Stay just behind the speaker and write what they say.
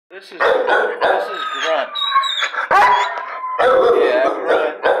This is Grunt. Yeah,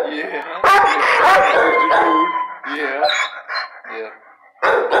 Grunt. Yeah. Yeah. Yeah.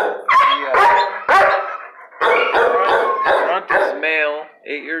 Grunt is male,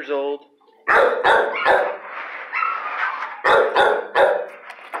 8 years old.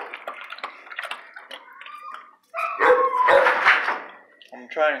 I'm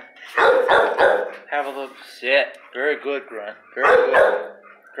trying to have a little sit. Very good, Grunt. Very good.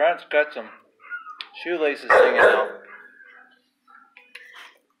 Grunt's got some shoelaces hanging out.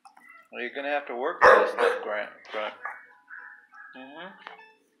 Well, you're gonna have to work with this stuff, Grunt.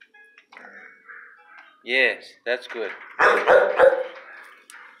 Yes, that's good.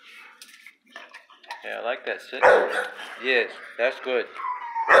 Yeah, I like that sit. Yes, that's good.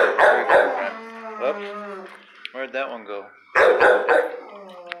 Very good, Grunt. Whoops. Where'd that one go?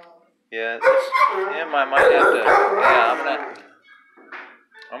 Yeah, him I might have to. Yeah,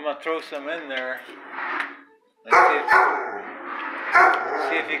 I'm gonna throw some in there. Let's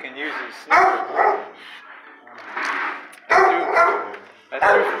see if he can use his sniffer.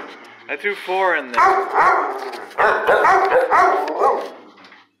 I threw 4 in there.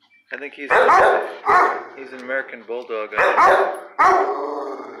 I think he's an American Bulldog.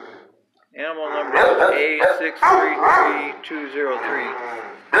 Animal number A633203.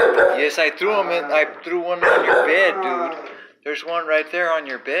 Yes, I threw him in. I threw one on your bed, dude. There's one right there on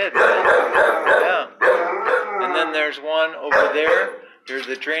your bed, man. Yeah. And then there's one over there. There's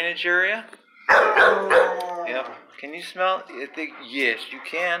the drainage area. Yep. Can you smell? I think yes, you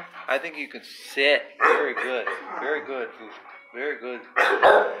can. I think you can sit. Very good. Very good. Very good.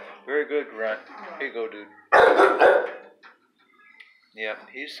 Very good, Grunt. Here you go, dude. Yep,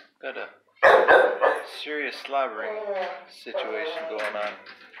 he's got a serious slobbering situation going on.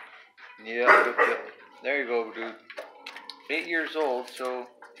 Yep. There you go, dude. 8 years old, so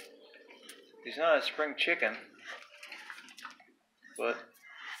he's not a spring chicken. But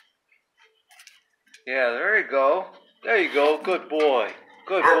yeah, there you go. There you go. Good boy.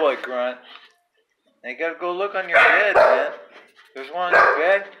 Good boy, Grunt. Now you gotta go look on your bed, man. There's one on your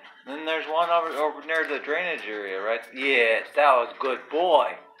bed, and then there's one over near the drainage area, right? Yes, that was good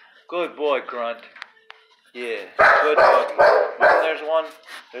boy. Good boy, Grunt. Yeah, good doggy. And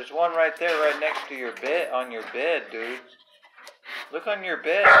there's one right there, right next to your bed, on your bed, dude. Look on your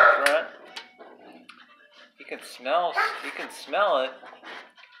bed, Grunt. He can smell it,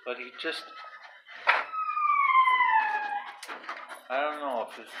 but he just, I don't know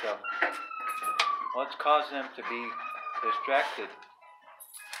if it's what's causing him to be distracted.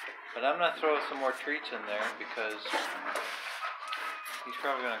 But I'm gonna throw some more treats in there because he's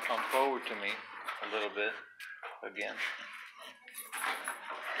probably gonna come forward to me a little bit again.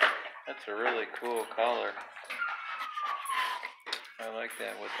 That's a really cool collar. I like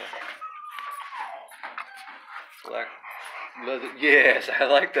that with the black leather. Yes, I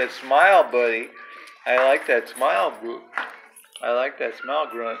like that smile, buddy. I like that smile, Grunt. I like that smile,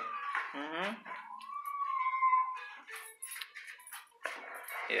 Grunt.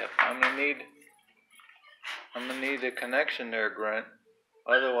 Yep, I'm gonna need a connection there, Grunt.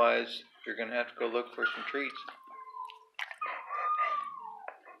 Otherwise, you're gonna have to go look for some treats.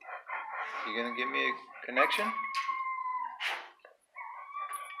 You gonna give me a connection?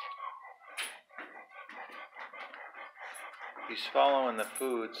 He's following the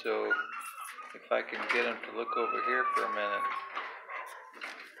food, so if I can get him to look over here for a minute.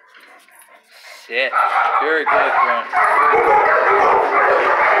 Sit. Very good, Grunt.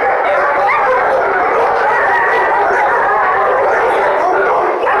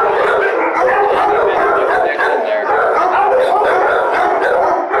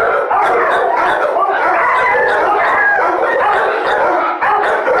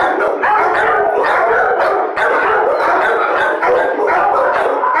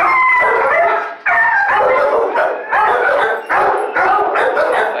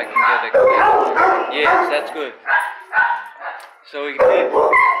 Yes, that's good. So he gave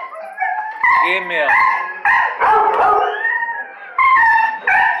me a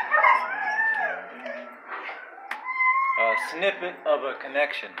snippet of a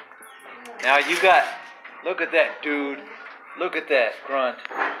connection. Now you got, look at that, dude. Look at that, Grunt.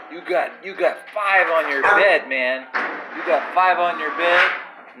 You got 5 on your bed, man. You got 5 on your bed,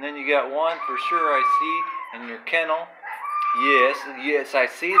 and then you got 1 for sure I see in your kennel. Yes, I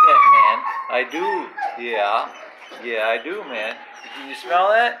see that, man. I do. Yeah, I do, man. Can you smell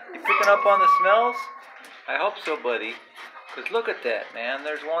that? You picking up on the smells? I hope so, buddy. Because look at that, man.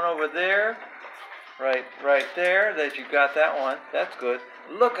 There's one over there. Right there. That you got that one. That's good.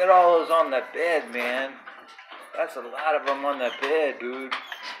 Look at all those on the bed, man. That's a lot of them on the bed, dude.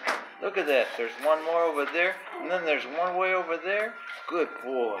 Look at that. There's one more over there, and then there's one way over there. Good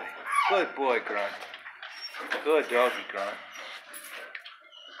boy. Good boy, Grunt. Good doggy, Grunt.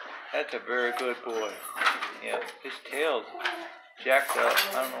 That's a very good boy. Yeah, his tail's jacked up.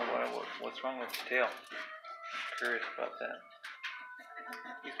 I don't know what's wrong with his tail. I'm curious about that.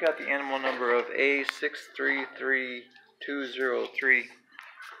 He's got the animal number of A633203.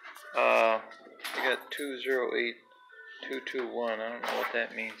 I got 208221. I don't know what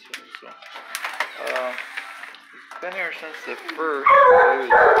that means. So, he's been here since the first. He was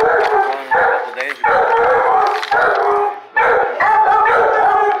gone a couple days ago.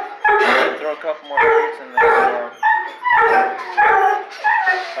 Throw a couple more treats in there for him.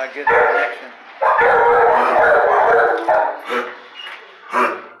 If I get the connection.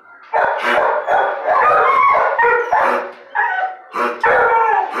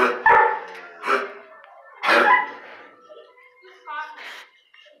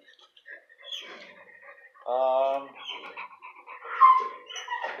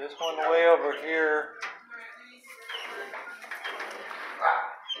 This one way over here.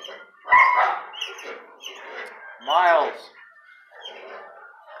 Miles.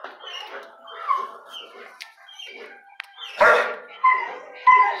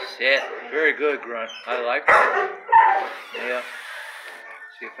 Sit. Very good, Grunt. I like that. Yeah.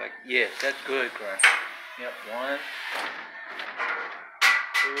 See if I can. Yes, that's good, Grunt. Yep. 1,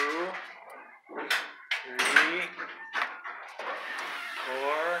 2, 3,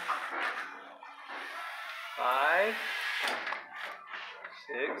 4, 5,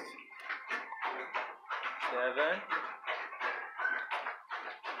 6, 7.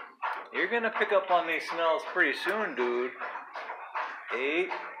 You're gonna pick up on these smells pretty soon, dude. 8,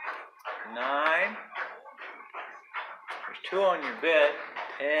 9. There's 2 on your bed.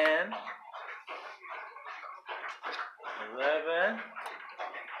 10, 11,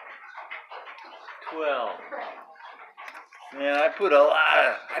 12. Man, I put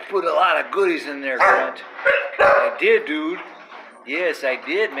a lot of goodies in there, Grunt. I did, dude. Yes, I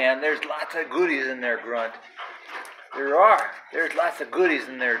did, man. There's lots of goodies in there, Grunt. There are. There's lots of goodies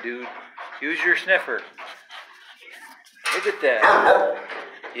in there, dude. Use your sniffer. Look at that.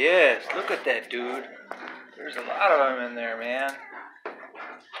 Yes, look at that, dude. There's a lot of them in there, man.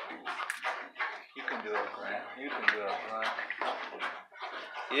 You can do it, Grunt. You can do it, Grunt.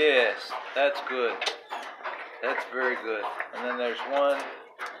 Yes, that's good. That's very good. And then there's one,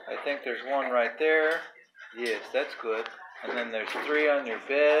 I think there's one right there. Yes, that's good. And then there's 3 on your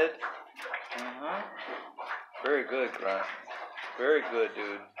bed. Very good, Grunt. Very good,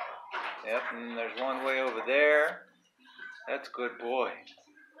 dude. Yep, and then there's one way over there. That's good boy.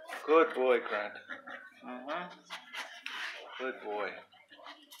 Good boy, Grunt. Good boy.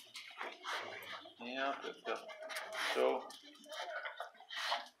 Yeah, good. So,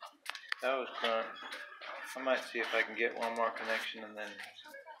 that was Grunt. I might see if I can get one more connection and then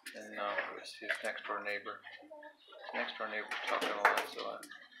see his next door neighbor. His next door neighbor's talking a lot, so I'll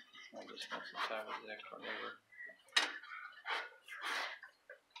just spend some time with the next door neighbor.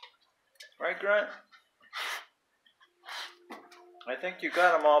 Right, Grunt? I think you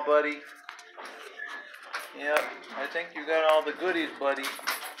got them all, buddy. Yep, I think you got all the goodies, buddy.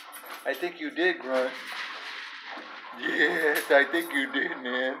 I think you did, Grunt. Yes, I think you did,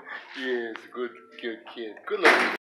 man. Yes, good kid. Good looking.